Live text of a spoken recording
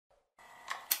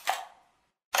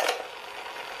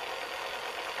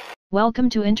Welcome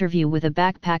to Interview with a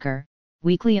Backpacker,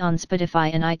 weekly on Spotify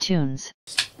and iTunes.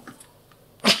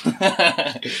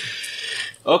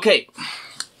 Okay,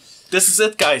 this is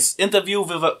it, guys. Interview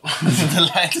with a... The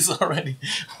light is already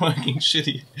working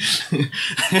shitty.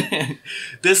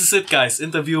 This is it, guys.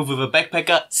 Interview with a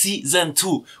Backpacker Season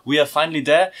 2. We are finally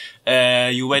there.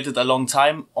 You waited a long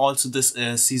time. Also this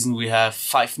season we have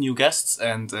 5 new guests,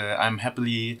 and I'm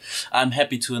happy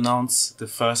to announce the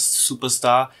first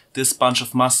superstar, this bunch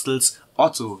of muscles.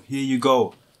 Otto, here you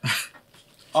go.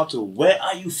 Otto, where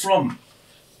are you from?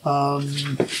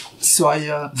 So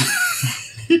I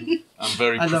I'm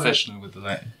very professional with the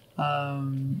light.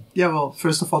 Yeah, well,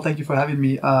 first of all, thank you for having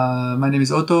me. My name is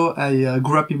Otto. I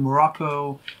grew up in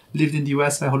Morocco, lived in the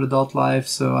US my whole adult life,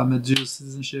 so I'm a dual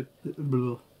citizenship.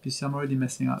 You see, I'm already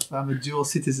messing up. I'm a dual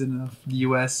citizen of the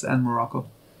US and Morocco.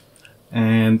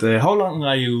 And how long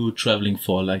are you traveling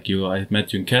for? I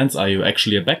met you in Cairns. Are you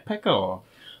actually a backpacker, or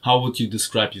how would you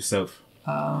describe yourself?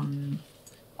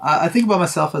 I think about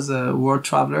myself as a world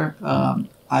traveler.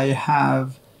 I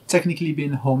have technically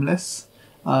been homeless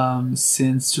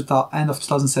since end of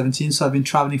 2017, so I've been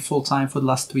traveling full time for the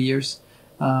last 3 years.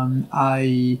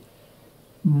 Most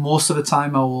of the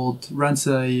time I would rent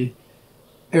a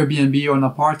Airbnb or an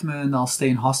apartment. I'll stay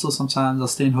in hostels sometimes. I'll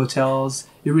stay in hotels.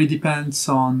 It really depends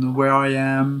on where I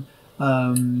am,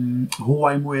 who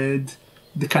I'm with,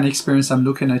 the kind of experience I'm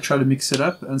looking. I try to mix it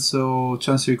up. And so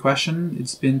to answer your question,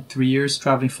 it's been 3 years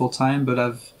traveling full time, but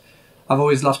I've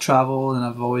always loved travel and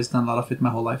I've always done a lot of it my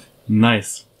whole life.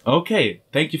 Nice. Okay,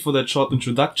 thank you for that short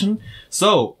introduction.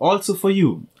 So, also for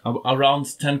you, around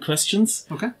 10 questions.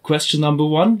 Okay. Question number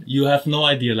 1, you have no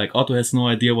idea, like Otto has no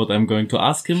idea what I'm going to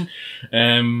ask him.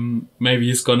 Maybe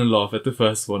he's gonna laugh at the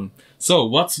first one. So,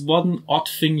 what's one odd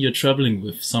thing you're traveling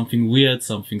with? Something weird,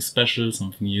 something special,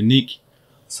 something unique?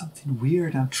 Something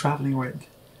weird I'm traveling with.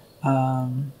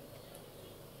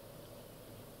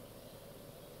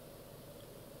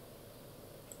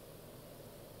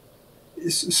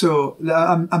 So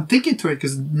I'm thinking through it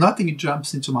because nothing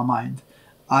jumps into my mind.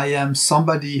 I am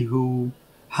somebody who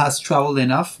has traveled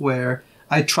enough where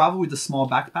I travel with a small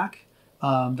backpack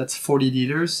that's 40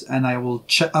 liters, and I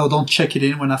don't check it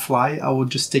in when I fly. I will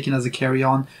just take it as a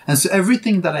carry-on, and so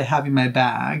everything that I have in my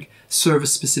bag serves a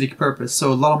specific purpose.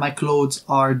 So a lot of my clothes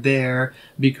are there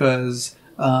because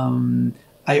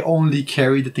I only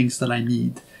carry the things that I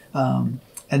need,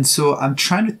 and so I'm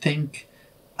trying to think.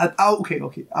 Okay.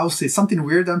 I'll say something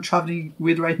weird I'm traveling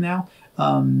with right now.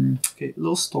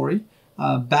 Little story.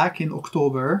 Back in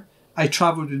October, I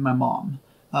traveled with my mom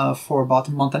for about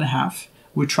a month and a half.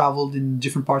 We traveled in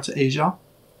different parts of Asia.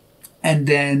 And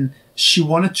then she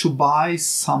wanted to buy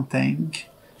something,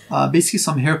 basically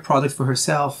some hair product for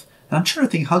herself. And I'm trying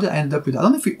to think, how did I end up with it? I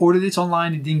don't know if we ordered it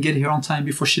online. It didn't get here on time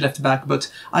before she left back.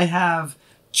 But I have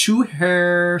 2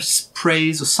 hair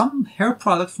sprays or some hair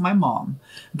product for my mom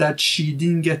that she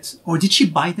didn't get, or did she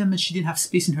buy them and she didn't have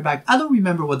space in her bag? I don't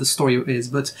remember what the story is,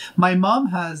 but my mom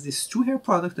has these 2 hair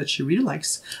products that she really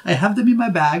likes. I have them in my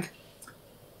bag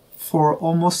for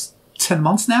almost 10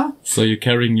 months now. So you're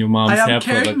carrying your mom's hair product?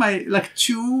 I am carrying my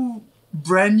 2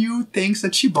 brand new things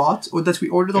that she bought or that we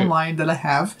ordered online that I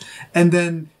have, and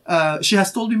then she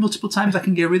has told me multiple times I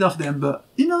can get rid of them, but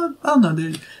I don't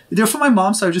know, they're for my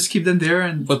mom, so I just keep them there,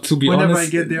 and but to be whenever honest,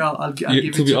 I get there I'll give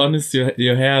it to be honest,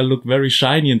 your hair look very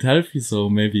shiny and healthy, so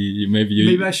maybe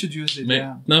I should use it.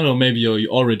 No, maybe you're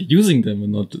already using them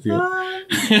and not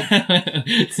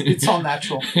it's all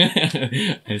natural.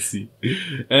 I see.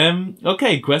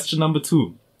 Okay, question number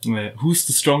 2, who's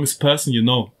the strongest person you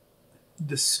know?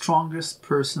 The strongest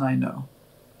person I know.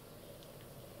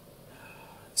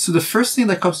 So the first thing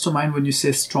that comes to mind when you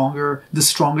say stronger, the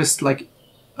strongest, like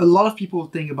a lot of people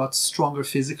think about stronger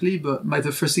physically, but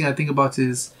the first thing I think about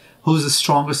is who's the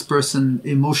strongest person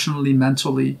emotionally,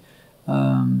 mentally.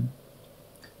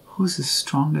 Who's the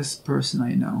strongest person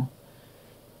I know?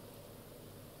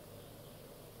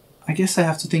 I guess I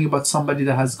have to think about somebody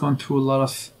that has gone through a lot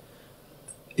of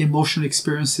emotional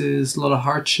experiences, a lot of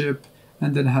hardship,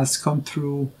 and then has come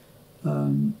through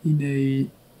in a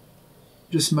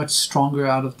just much stronger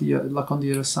out of the on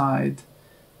the other side.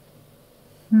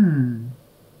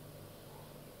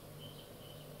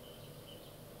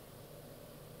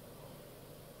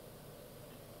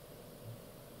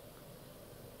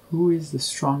 Who is the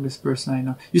strongest person I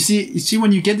know? You see,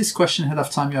 when you get this question ahead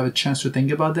of time, you have a chance to think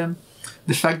about them.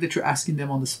 the fact that you're asking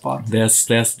them on the spot.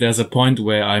 There's a point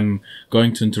where I'm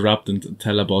going to interrupt and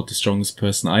tell about the strongest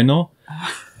person I know.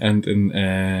 And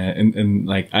in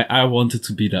like, I want it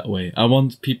to be that way. I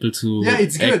want people to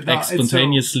it's good. act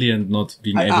spontaneously and not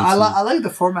being able to. I like the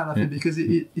format of it because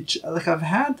it like I've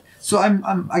had. So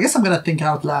I guess I'm gonna think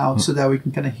out loud so that we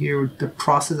can kind of hear the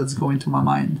process that's going through my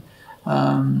mind.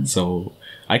 So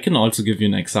I can also give you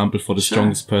an example for the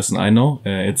strongest person I know.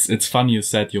 It's funny you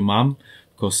said your mom,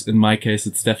 because in my case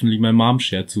it's definitely my mom.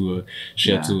 She had to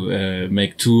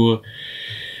make two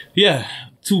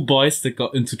boys that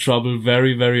got into trouble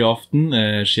very, very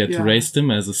often. She had to raise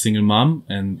them as a single mom,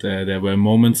 and there were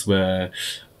moments where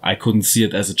I couldn't see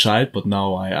it as a child, but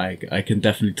now I can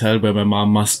definitely tell where my mom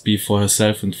must be for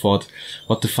herself and thought,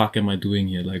 what the fuck am I doing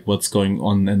here? Like, what's going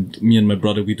on? And me and my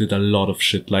brother, we did a lot of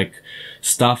shit, like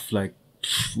stuff like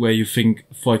where you think,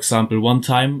 for example, one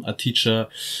time a teacher,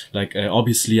 like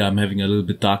obviously I'm having a little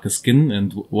bit darker skin,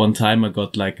 and one time I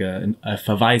got like a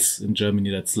Verweis in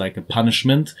Germany. That's like a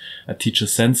punishment a teacher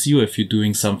sends you if you're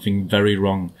doing something very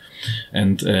wrong.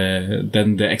 And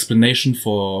then the explanation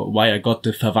for why I got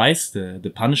the Verweis, the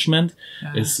punishment,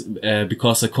 is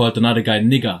because I called another guy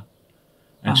nigger.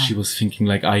 And she was thinking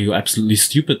like, are you absolutely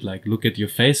stupid? Like, look at your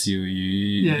face.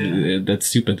 That's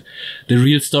stupid. The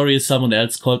real story is someone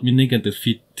else called me nigger, and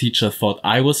the teacher thought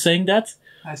I was saying that.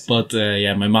 But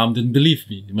my mom didn't believe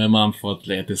me. My mom thought,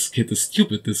 like, this kid is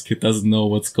stupid. This kid doesn't know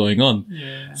what's going on.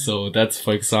 Yeah. So that's,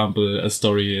 for example, a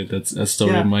story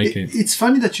in my case. It's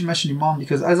funny that you mentioned your mom,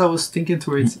 because as I was thinking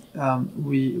through it,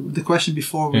 the question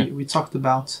before we talked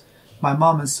about my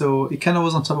mom, and so it kind of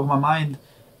was on top of my mind,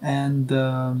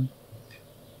 and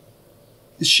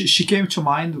she came to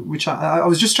mind, which I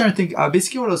was just trying to think.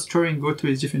 Basically, what I was trying to go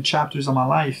through is different chapters of my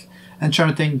life and trying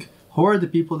to think, who are the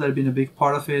people that have been a big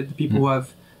part of it, the people who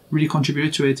have really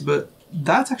contributed to it. But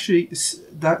that's actually,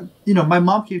 my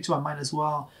mom came to my mind as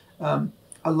well.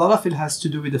 A lot of it has to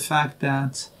do with the fact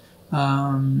that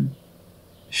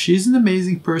she's an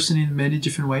amazing person in many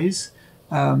different ways.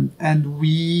 And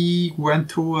we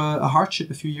went through a hardship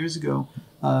a few years ago.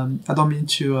 I don't mean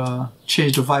to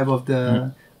change the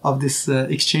vibe of this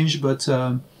exchange, but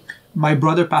my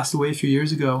brother passed away a few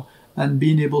years ago, and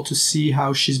being able to see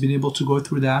how she's been able to go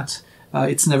through that.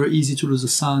 It's never easy to lose a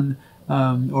son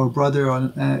or a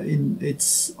brother.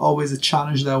 It's always a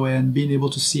challenge that way, and being able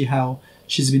to see how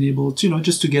she's been able to,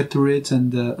 just to get through it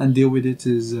and deal with it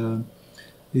is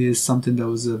something that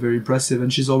was very impressive.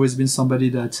 And she's always been somebody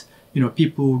that,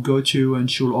 people will go to, and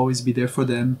she will always be there for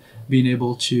them, being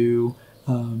able to,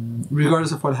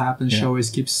 regardless of what happens, she always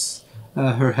keeps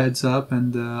her heads up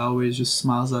and always just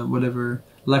smiles at whatever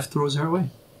life throws her way.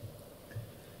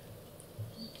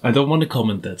 I don't want to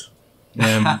comment that,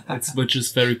 which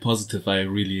is very positive. I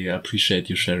really appreciate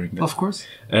you sharing that. Of course.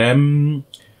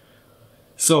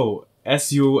 So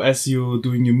as you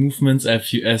doing your movements,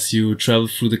 as you travel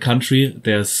through the country,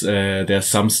 there's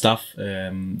some stuff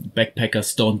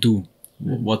backpackers don't do.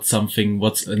 What's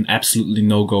an absolutely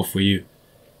no-go for you?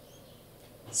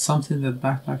 Something that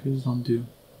backpackers don't do.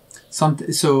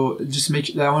 So just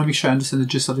I want to make sure I understand the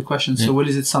gist of the question. So what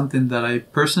is it? Something that I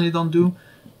personally don't do,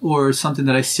 or something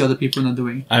that I see other people not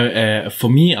doing? For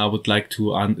me, I would like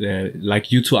to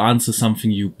like you to answer something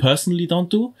you personally don't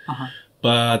do,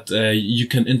 but you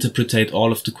can interpret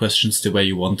all of the questions the way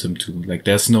you want them to. Like,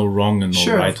 there's no wrong and no right.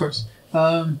 Sure, of course.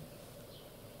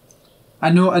 I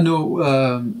know.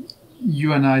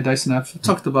 You and I, Dyson, have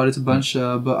talked about it a bunch,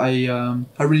 but I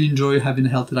really enjoy having a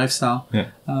healthy lifestyle. Yeah.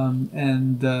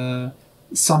 And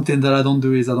something that I don't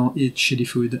do is I don't eat shitty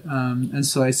food. And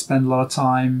so I spend a lot of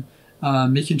time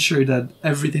making sure that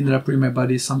everything that I put in my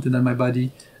body is something that my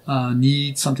body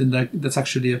needs, something that's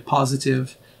actually a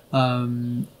positive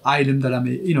item that I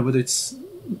may, whether it's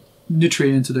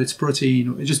nutrients, whether it's protein,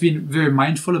 or just being very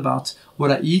mindful about what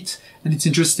I eat. And it's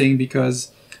interesting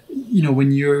because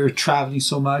when you're traveling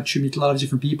so much, you meet a lot of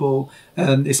different people,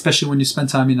 and especially when you spend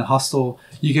time in a hostel,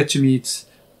 you get to meet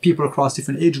people across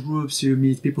different age groups, you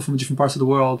meet people from different parts of the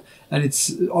world, and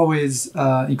it's always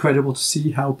incredible to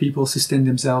see how people sustain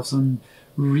themselves on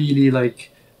really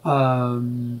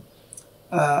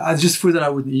just food that I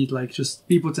wouldn't eat. Like, just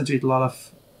people tend to eat a lot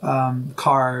of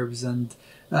carbs and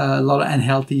a lot of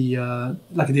unhealthy, they're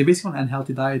basically on an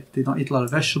unhealthy diet. They don't eat a lot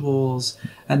of vegetables.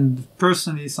 And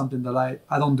personally, something that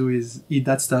I don't do is eat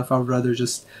that stuff. I would rather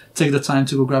just take the time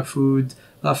to go grab food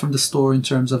from the store in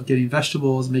terms of getting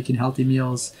vegetables, making healthy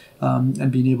meals,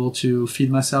 and being able to feed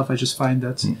myself. I just find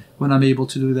that when I'm able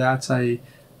to do that,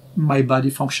 my body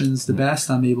functions the best.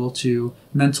 I'm able to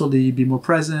mentally be more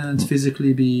present,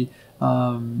 physically be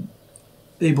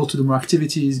able to do more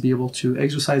activities, be able to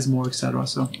exercise more, etc.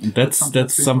 So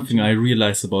that's something I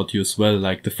realized about you as well.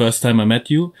 Like the first time I met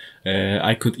you,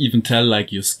 I could even tell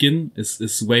like your skin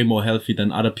is way more healthy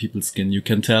than other people's skin. You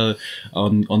can tell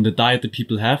on the diet that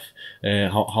people have,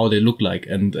 how they look like,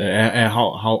 and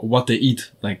how what they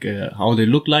eat, like how they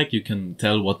look like. You can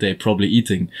tell what they're probably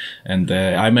eating. And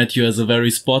I met you as a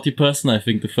very sporty person. I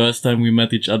think the first time we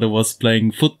met each other was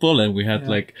playing football, and we had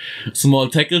like small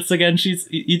tackles against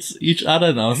each other.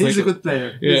 And I was He's a good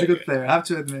player. He's a good player. I have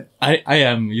to admit. I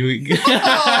am. You.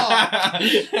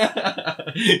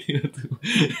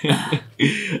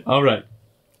 All right.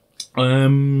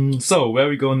 So where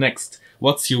we go next?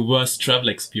 What's your worst travel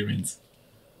experience?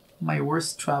 My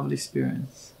worst travel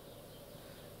experience.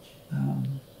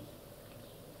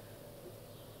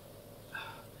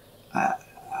 I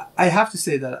have to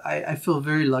say that I feel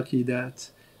very lucky that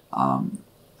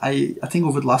I think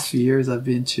over the last few years I've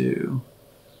been to,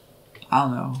 I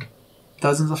don't know,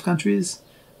 dozens of countries.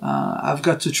 I've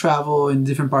got to travel in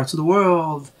different parts of the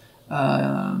world.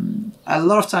 A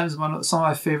lot of times some of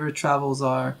my favorite travels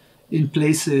are in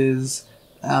places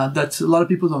that a lot of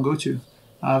people don't go to.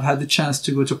 I've had the chance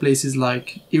to go to places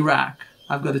like Iraq.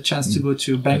 I've got the chance to go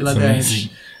to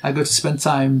Bangladesh. I got to spend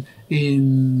time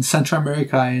in Central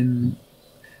America, in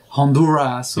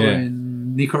Honduras or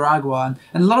in Nicaragua.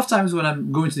 And a lot of times when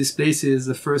I'm going to these places,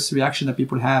 the first reaction that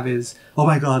people have is, oh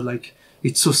my God, like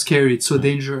it's so scary, it's so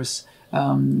dangerous.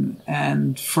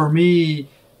 And for me,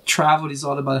 travel is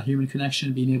all about human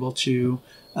connection, being able to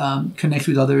connect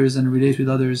with others and relate with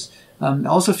others. I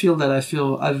also feel that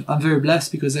I'm very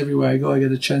blessed because everywhere I go, I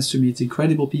get a chance to meet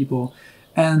incredible people.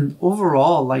 And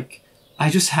overall, like, I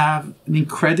just have an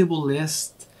incredible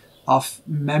list of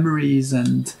memories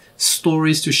and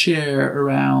stories to share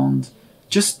around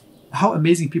just how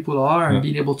amazing people are and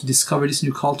being able to discover these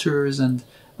new cultures. And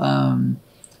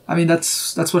I mean,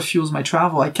 that's what fuels my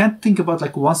travel. I can't think about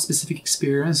like one specific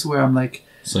experience where I'm like,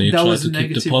 so you try to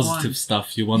keep the positive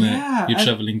stuff. You want to, you're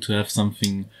traveling to have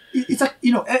something. It's like,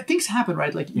 you know, things happen,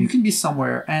 right? Like you can be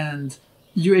somewhere and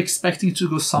you're expecting to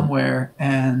go somewhere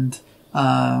and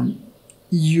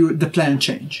the plan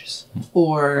changes,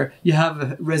 or you have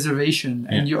a reservation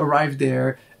and you arrive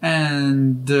there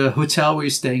and the hotel where you're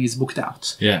staying is booked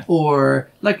out. Or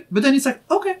like, but then it's like,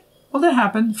 okay, well, that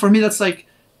happened. For me, that's like,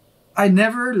 I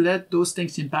never let those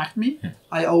things impact me.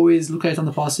 I always look at it on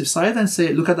the positive side and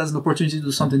say, look at that as an opportunity to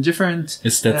do something different.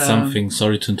 Is that something,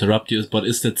 sorry to interrupt you, but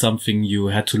is that something you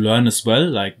had to learn as well?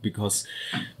 Like, because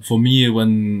for me,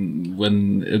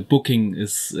 when a booking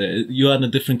is, you're in a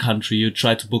different country, you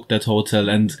try to book that hotel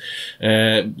and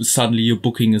suddenly your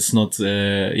booking is not,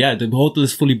 the hotel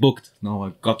is fully booked. Now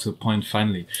I got to a point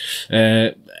finally.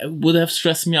 Would have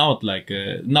stressed me out. Like,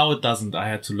 now it doesn't. I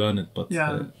had to learn it, but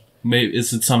maybe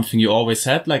is it something you always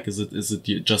had? Like, is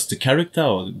it just the character,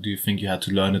 or do you think you had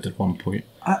to learn it at one point?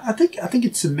 I think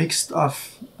it's a mix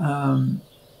of kind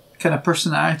of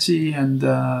personality and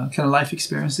kind of life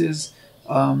experiences.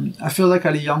 I feel like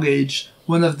at a young age,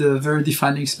 one of the very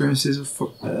defining experiences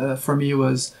for me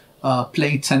was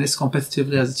playing tennis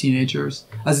competitively as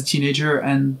a teenager,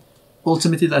 and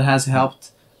ultimately that has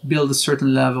helped build a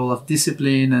certain level of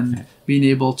discipline and being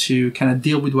able to kind of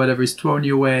deal with whatever is thrown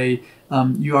your way.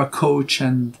 You are a coach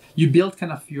and you build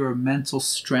kind of your mental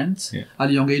strength at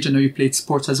a young age. I know you played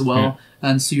sports as well.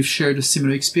 And so you've shared a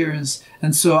similar experience.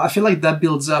 And so I feel like that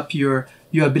builds up your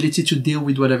ability to deal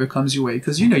with whatever comes your way.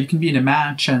 Because, you know, you can be in a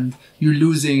match and you're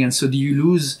losing. And so do you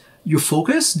lose your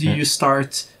focus? Do you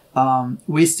start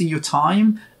wasting your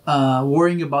time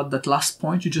worrying about that last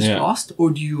point you just lost? Or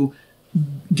do you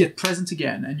get present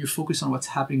again and you focus on what's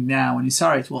happening now and you say,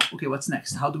 all right, well, okay, what's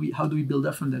next? How do we build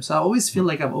up from them? So I always feel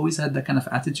like I've always had that kind of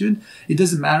attitude. It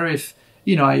doesn't matter if,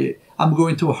 you know, I'm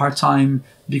going through a hard time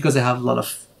because I have a lot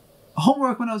of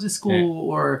homework when I was in school,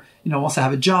 or, you know, once I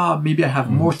have a job, maybe I have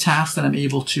more tasks that I'm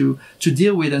able to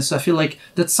deal with. And so I feel like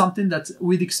that's something that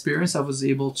with experience I was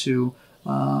able to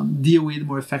deal with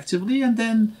more effectively. And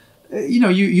then you know,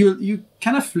 you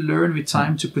kind of learn with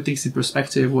time to put things in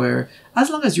perspective, where as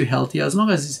long as you're healthy, as long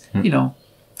as, you know,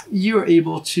 you're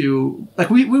able to, like,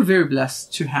 we're very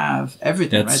blessed to have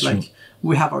everything. That's right? True. Like,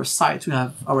 we have our sight, we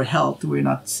have our health, we're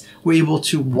able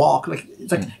to walk. Like,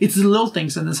 it's like, it's the little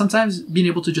things. And then sometimes being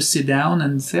able to just sit down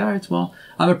and say, all right, well,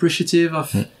 I'm appreciative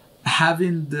of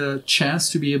having the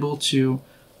chance to be able to,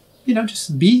 you know,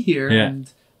 just be here and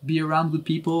be around good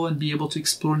people and be able to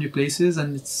explore new places.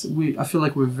 And I feel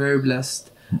like we're very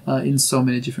blessed in so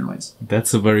many different ways.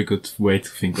 That's a very good way to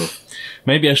think of.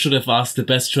 Maybe I should have asked the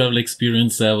best travel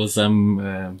experience. That was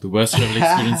the worst travel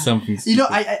experience. Something. You know,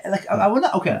 I want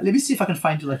to. Okay, let me see if I can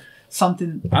find you like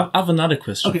something. I have another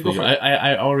question Okay, for go you. for it.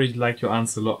 I already like your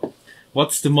answer a lot.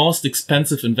 What's the most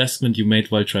expensive investment you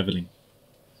made while traveling?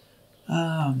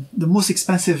 The most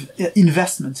expensive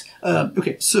investment.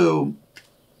 Okay, so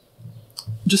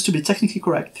just to be technically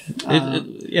correct,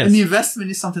 Yes. an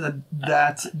investment is something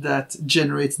that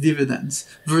generates dividends,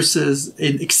 versus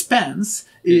an expense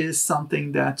is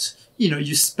something that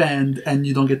you spend and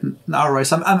you don't get an ROI.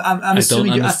 So I'm I don't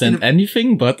assuming you're asking. understand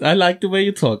anything, but I like the way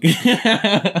you talk. No,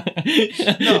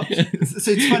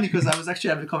 so it's funny because I was actually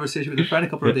having a conversation with a friend a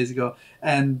couple of days ago,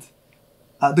 and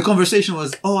the conversation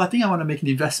was, "Oh, I think I want to make an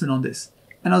investment on this,"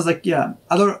 and I was like, "Yeah,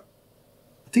 I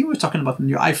think we were talking about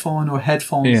your iPhone or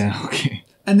headphones." Yeah, okay.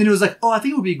 And then it was like, "Oh, I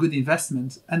think it would be a good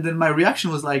investment." And then my reaction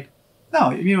was like,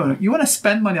 "No, you want to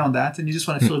spend money on that, and you just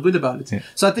want to feel good about it." Yeah.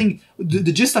 So I think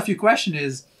the gist of your question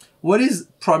is, what is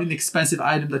probably an expensive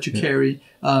item that you carry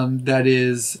that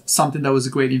is something that was a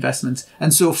great investment?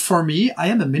 And so for me, I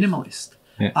am a minimalist.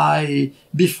 Yeah.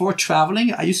 Before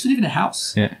traveling, I used to live in a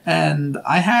house, Yeah. and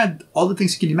I had all the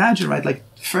things you can imagine, right? Like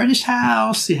furnished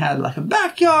house, you had like a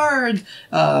backyard,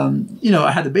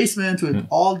 I had a basement with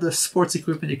all the sports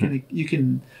equipment you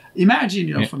can imagine,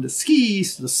 from the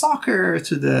skis to the soccer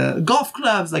to the golf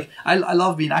clubs. Like I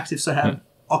love being active, so I have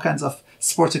all kinds of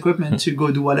sports equipment to go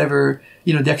do whatever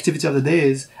the activity of the day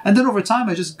is. And then over time,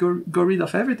 I just go rid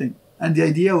of everything. And the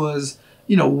idea was,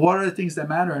 what are the things that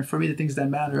matter? And for me, the things that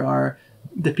matter are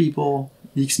the people,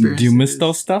 the experiences. Do you miss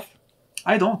those stuff?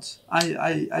 I don't.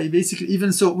 I basically,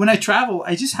 even so, when I travel,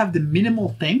 I just have the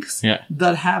minimal things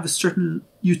that have a certain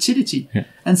utility. Yeah.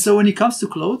 And so when it comes to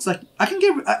clothes, like I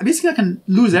can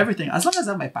lose everything as long as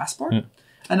I have my passport. Yeah.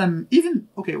 And I'm even,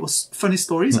 funny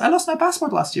stories. I lost my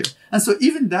passport last year. And so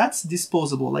even that's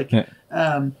disposable.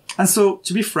 And so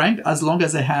to be frank, as long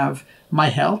as I have my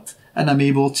health and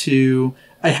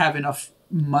I have enough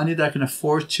money that I can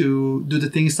afford to do the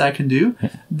things that I can do,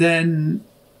 then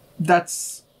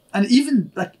that's, and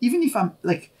even if I'm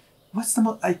like, what's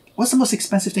the most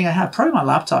expensive thing I have? Probably my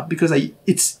laptop, because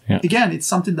it's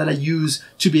something that I use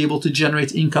to be able to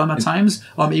generate income at times,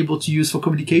 or I'm able to use for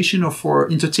communication or for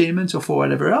entertainment or for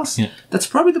whatever else. Yeah. That's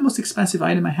probably the most expensive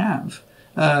item I have.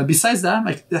 Besides that,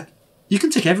 like you can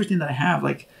take everything that I have.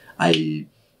 Like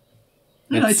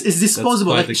it's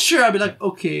disposable. Like sure, I'll be like,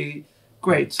 okay,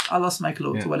 great, I lost my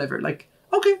clothes or whatever. Like,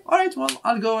 okay, all right, well,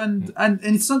 I'll go and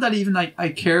it's not that even I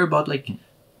care about like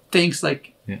things like.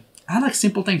 I like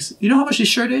simple things. You know how much this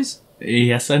shirt is?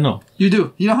 Yes, I know. You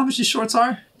do. You know how much these shorts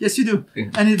are? Yes, you do.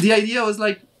 And the idea was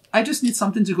like, I just need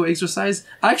something to go exercise.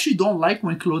 I actually don't like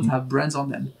when clothes have brands on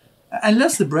them.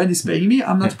 Unless the brand is paying me,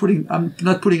 I'm not putting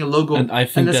a logo. And I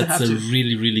think that's a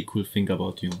really, really cool thing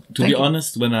about you. To be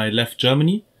honest, when I left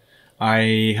Germany,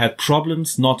 I had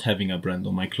problems not having a brand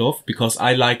on my clothes, because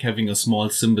I like having a small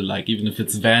symbol, like even if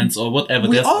it's Vans or whatever.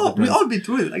 We all been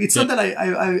through it. Like it's not that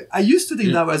I used to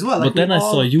think that way as well. Like, but then I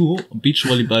saw you beach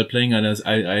volleyball playing, and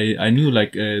I knew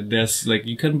like there's like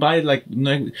you can buy like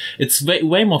it's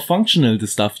way more functional, the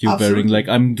stuff you're wearing. Like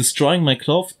I'm destroying my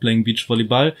clothes playing beach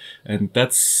volleyball, and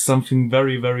that's something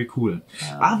very, very cool.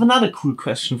 I have another cool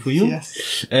question for you.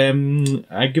 Yes.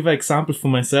 I give an example for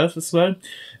myself as well.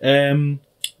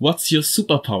 What's your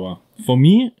superpower? For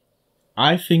me,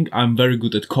 I think I'm very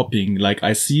good at copying. Like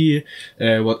I see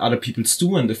what other people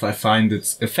do, and if I find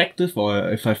it's effective,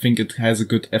 or if I think it has a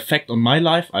good effect on my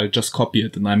life, I'll just copy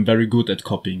it, and I'm very good at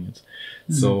copying it.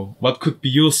 Mm-hmm. So what could be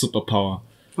your superpower?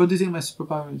 What do you think my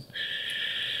superpower is?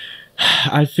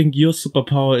 I think your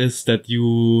superpower is that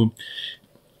you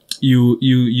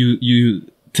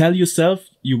tell yourself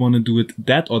you want to do it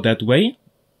that or that way,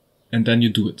 and then you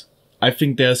do it. I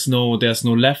think there's no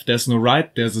left, there's no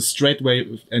right, there's a straight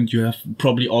way, and you have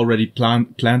probably already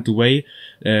planned the way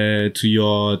to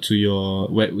your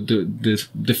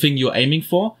the thing you're aiming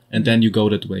for, and then you go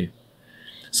that way.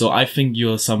 So I think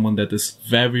you're someone that is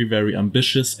very, very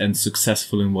ambitious and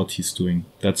successful in what he's doing.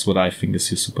 That's what I think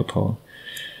is your superpower.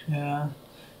 Yeah.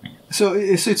 So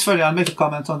it's funny. I'll make a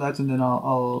comment on that, and then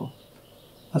I'll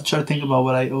try to think about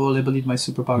what I believe my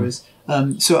superpower is.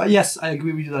 So yes, I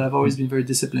agree with you that I've always been very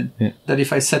disciplined. Yeah. That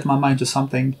if I set my mind to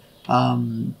something,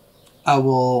 I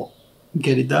will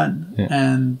get it done. Yeah.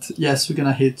 And yes, we're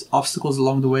gonna hit obstacles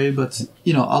along the way, but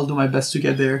I'll do my best to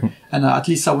get there. And at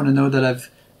least I want to know that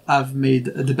I've made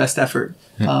the best effort.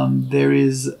 Yeah.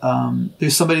 There's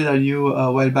somebody that I knew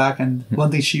a while back, and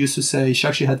one thing she used to say, she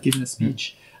actually had given a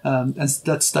speech, and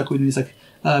that stuck with me. It's like,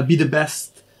 be the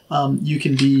best you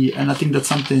can be. And I think that's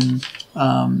something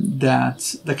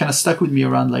that kind of stuck with me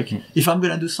around, like, if I'm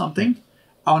going to do something,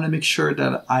 I want to make sure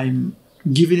that I'm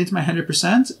giving it my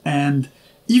 100%. And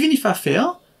even if I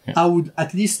fail, I would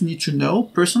at least need to know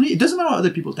personally, it doesn't matter what other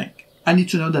people think. I need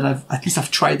to know that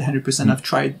I've tried 100%. I've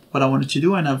tried what I wanted to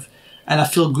do, and I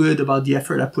feel good about the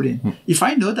effort I put in. If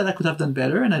I know that I could have done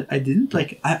better and I didn't,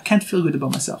 like, I can't feel good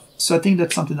about myself. So I think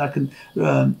that's something that I can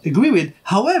agree with.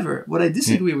 However, what I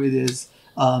disagree with is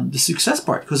the success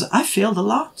part, because I failed a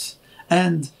lot.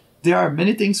 And there are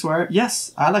many things where,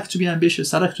 yes, I like to be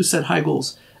ambitious. I like to set high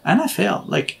goals. And I fail.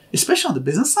 Like, especially on the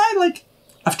business side, like,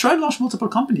 I've tried to launch multiple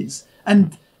companies.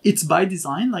 And it's by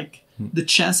design, like,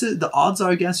 the odds are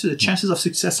against you. The chances of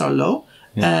success are low.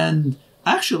 And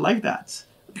I actually like that.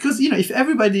 Because, if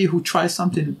everybody who tries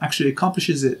something actually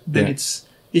accomplishes it, then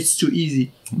it's too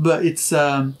easy. But it's,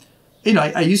 I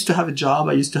used to have a job.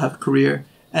 I used to have a career.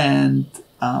 And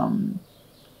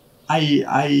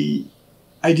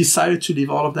I decided to leave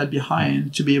all of that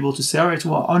behind to be able to say, all right,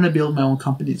 well, I want to build my own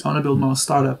companies. I want to build my own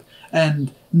startup.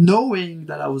 And knowing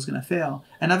that I was going to fail.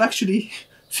 And I've actually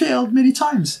failed many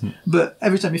times. But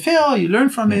every time you fail, you learn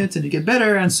from it and you get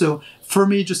better. And so for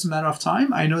me, just a matter of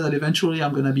time. I know that eventually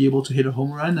I'm going to be able to hit a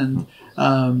home run,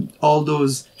 and all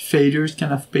those failures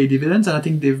kind of pay dividends. And I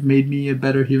think they've made me a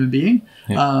better human being.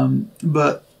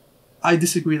 But I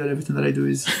disagree that everything that I do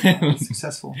is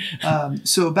successful.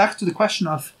 So back to the question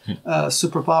of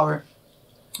superpower.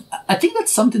 I think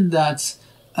that's something that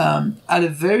at a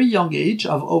very young age,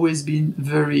 I've always been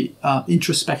very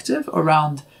introspective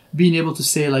around being able to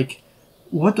say, like,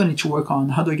 what do I need to work on?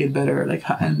 How do I get better? Like,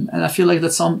 and I feel like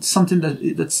that's something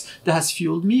that has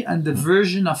fueled me. And the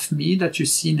version of me that you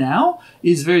see now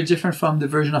is very different from the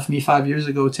version of me 5 years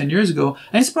ago, 10 years ago.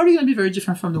 And it's probably going to be very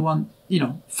different from the one,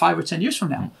 5 or 10 years from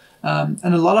now.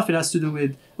 And a lot of it has to do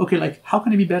with, okay, like, how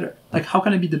can I be better? Like, how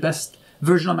can I be the best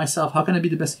version of myself? How can I be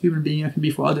the best human being I can be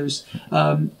for others?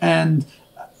 And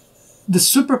the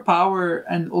superpower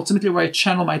and ultimately where I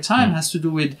channel my time has to do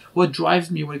with what drives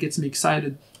me, what gets me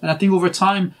excited. And I think over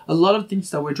time, a lot of things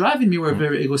that were driving me were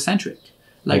very egocentric.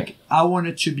 Like, I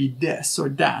wanted to be this or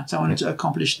that. I wanted to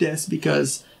accomplish this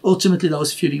because ultimately that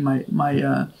was fueling my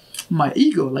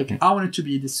ego. Like, I wanted to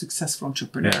be the successful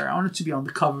entrepreneur. I wanted to be on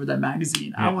the cover of that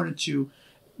magazine. I wanted to,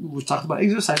 we talked about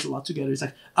exercise a lot together. It's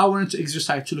like, I wanted to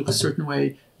exercise to look a certain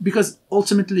way because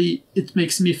ultimately it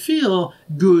makes me feel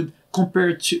good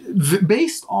compared to,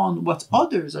 based on what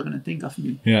others are going to think of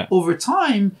me. Over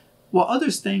time, what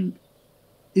others think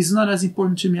is not as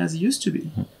important to me as it used to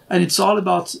be. And it's all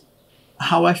about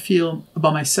how I feel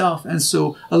about myself. And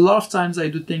so a lot of times I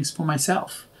do things for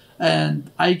myself and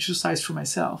I exercise for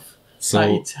myself. So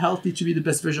I eat healthy to be the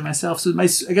best version of myself. So I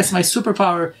guess my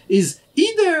superpower is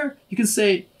either, you can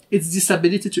say, it's this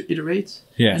ability to iterate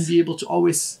and be able to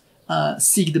always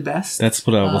seek the best. That's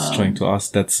what I was trying to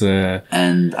ask.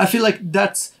 And I feel like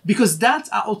that's because that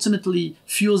ultimately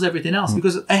fuels everything else.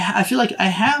 Because I feel like I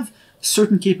have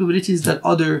certain capabilities that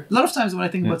a lot of times when I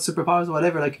think about superpowers or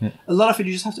whatever, like a lot of it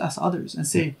you just have to ask others and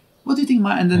say, what do you think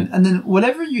and then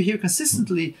whatever you hear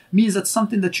consistently means that's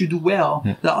something that you do well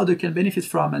that other can benefit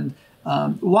from. And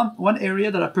one area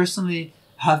that I personally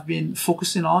have been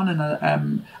focusing on,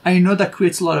 and I know that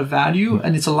creates a lot of value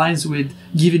and it aligns with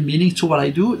giving meaning to what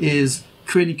I do, is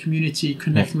creating community,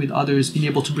 connecting with others, being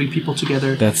able to bring people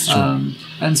together. That's true.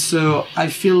 And so I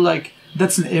feel like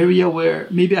that's an area where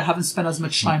maybe I haven't spent as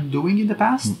much time doing in the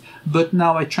past, but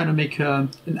now I try to make an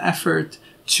effort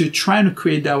to try to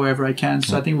create that wherever I can.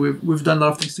 So I think we've done a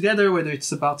lot of things together, whether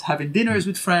it's about having dinners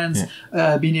with friends,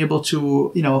 being able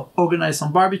to, organize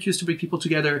some barbecues to bring people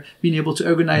together, being able to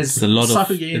organize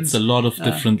soccer games. It's a lot of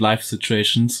different life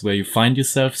situations where you find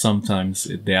yourself. Sometimes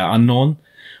they are unknown,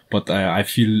 but I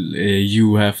feel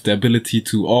you have the ability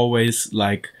to always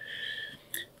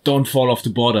don't fall off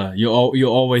the border. You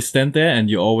always stand there and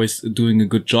you're always doing a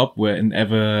good job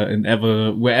wherever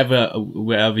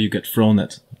you get thrown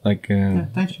at. Thank you.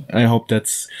 I hope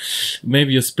that's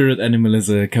maybe your spirit animal is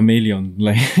a chameleon,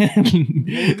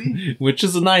 maybe, which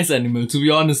is a nice animal. To be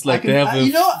honest, they have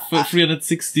a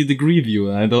 360-degree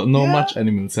view. I don't know much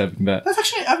animals having that. That's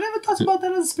actually, I've never thought about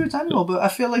that as a spirit animal, but I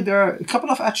feel like there are a couple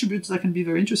of attributes that can be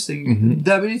very interesting.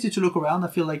 The ability to look around. I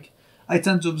feel like I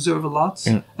tend to observe a lot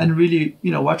and really,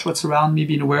 watch what's around me,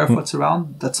 being aware of what's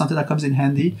around. That's something that comes in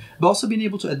handy. But also being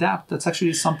able to adapt. That's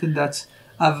actually something that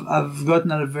I've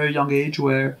gotten at a very young age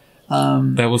where...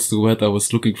 that was the word I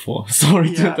was looking for.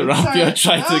 Sorry to interrupt you. I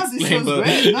tried to explain.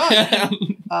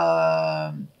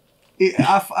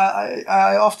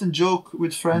 I often joke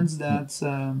with friends that...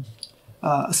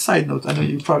 a side note, I know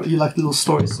you like little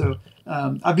stories. So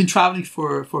I've been traveling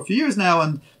for a few years now,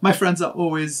 and my friends are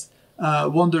always...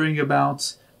 wondering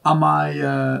about, how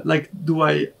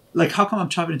come I'm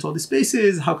traveling to all these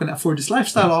places? How can I afford this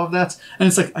lifestyle? All of that. And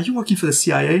it's like, are you working for the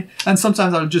CIA? And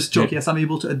sometimes I'll just joke, yes, I'm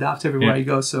able to adapt everywhere I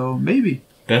go. So maybe.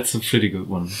 That's a pretty good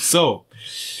one. So,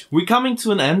 we're coming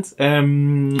to an end.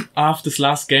 After this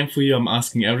last game for you, I'm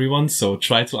asking everyone, so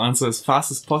try to answer as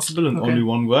fast as possible in only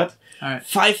one word. All right.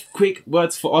 5 quick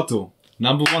words for Otto.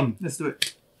 Number 1. Let's do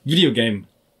it. Video game.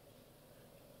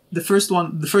 The first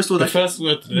one. The first word. The first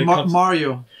word.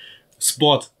 Mario.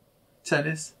 Sport.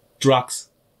 Tennis. Drugs.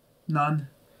 None.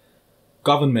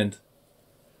 Government.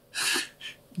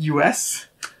 U.S.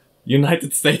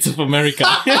 United States of America.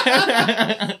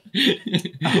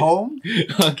 Home.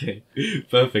 Okay,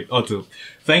 perfect, Otto.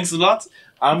 Thanks a lot.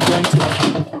 I'm going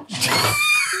to.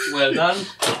 Well done,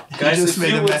 guys. just If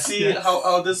made you a would mess, see yes.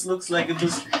 how this looks like,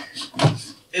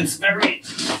 it's very.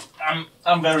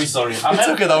 I'm very sorry. It's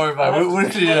okay, don't worry about it. We'll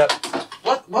clean it up.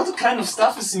 What kind of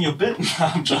stuff is in your bin?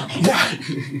 I'm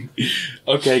joking.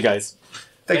 Okay, guys.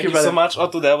 Thank you so much,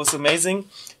 Otto. That was amazing.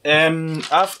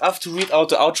 I have to read out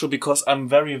the outro because I'm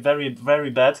very, very, very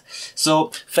bad.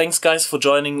 So, thanks guys for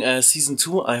joining season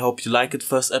 2. I hope you like it.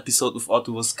 First episode with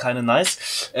Otto was kind of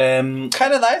nice. Kind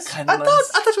of nice? I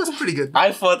thought it was pretty good.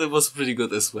 I thought it was pretty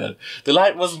good as well. The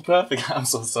light wasn't perfect. I'm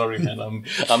so sorry, man. I'm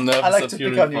nervous. I like to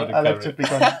pick on you. I like to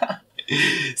pick on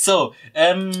you. So,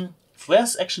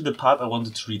 where's actually the part I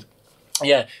wanted to read?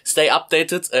 Yeah, stay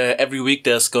updated. Every week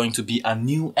there's going to be a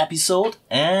new episode.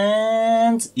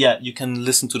 And yeah, you can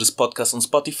listen to this podcast on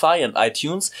Spotify and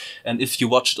iTunes. And if you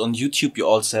watch it on YouTube, you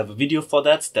also have a video for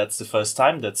that. That's the first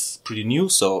time. That's pretty new.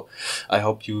 So I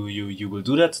hope you will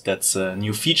do that. That's a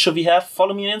new feature we have.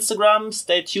 Follow me on Instagram.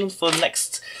 Stay tuned for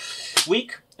next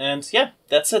week. And yeah,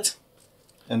 that's it.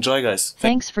 Enjoy, guys.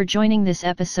 Thanks for joining this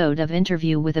episode of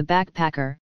Interview with a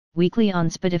Backpacker, weekly on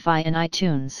Spotify and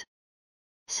iTunes.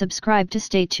 Subscribe to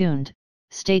stay tuned.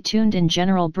 Stay tuned in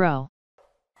general, bro.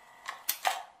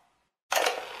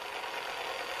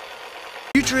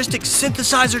 Futuristic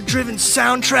synthesizer-driven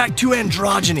soundtrack to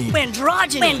androgyny.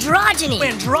 Androgyny. Androgyny.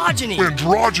 Androgyny.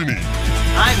 Androgyny.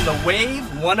 I'm the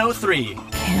Wave 103.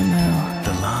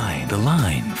 The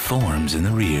line forms in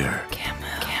the rear.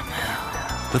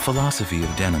 The philosophy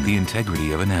of denim, the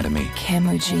integrity of anatomy.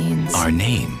 Camo jeans. Our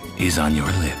name is on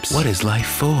your lips. What is life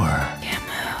for?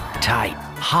 Tight,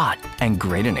 hot, and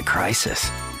great in a crisis.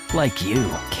 Like you.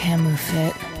 Camo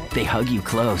fit. They hug you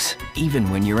close, even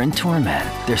when you're in torment.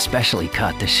 They're specially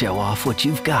cut to show off what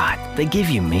you've got. They give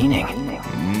you meaning.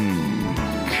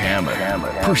 Camo.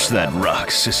 Push that rock,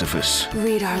 Sisyphus.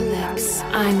 Read our lips.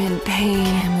 I'm in pain.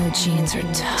 Camo jeans are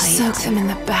tight. Soak them in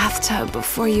the bathtub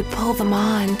before you pull them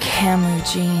on. Camo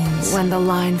jeans. When the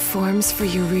line forms for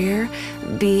your rear,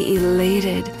 be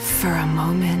elated for a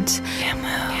moment.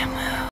 Camo.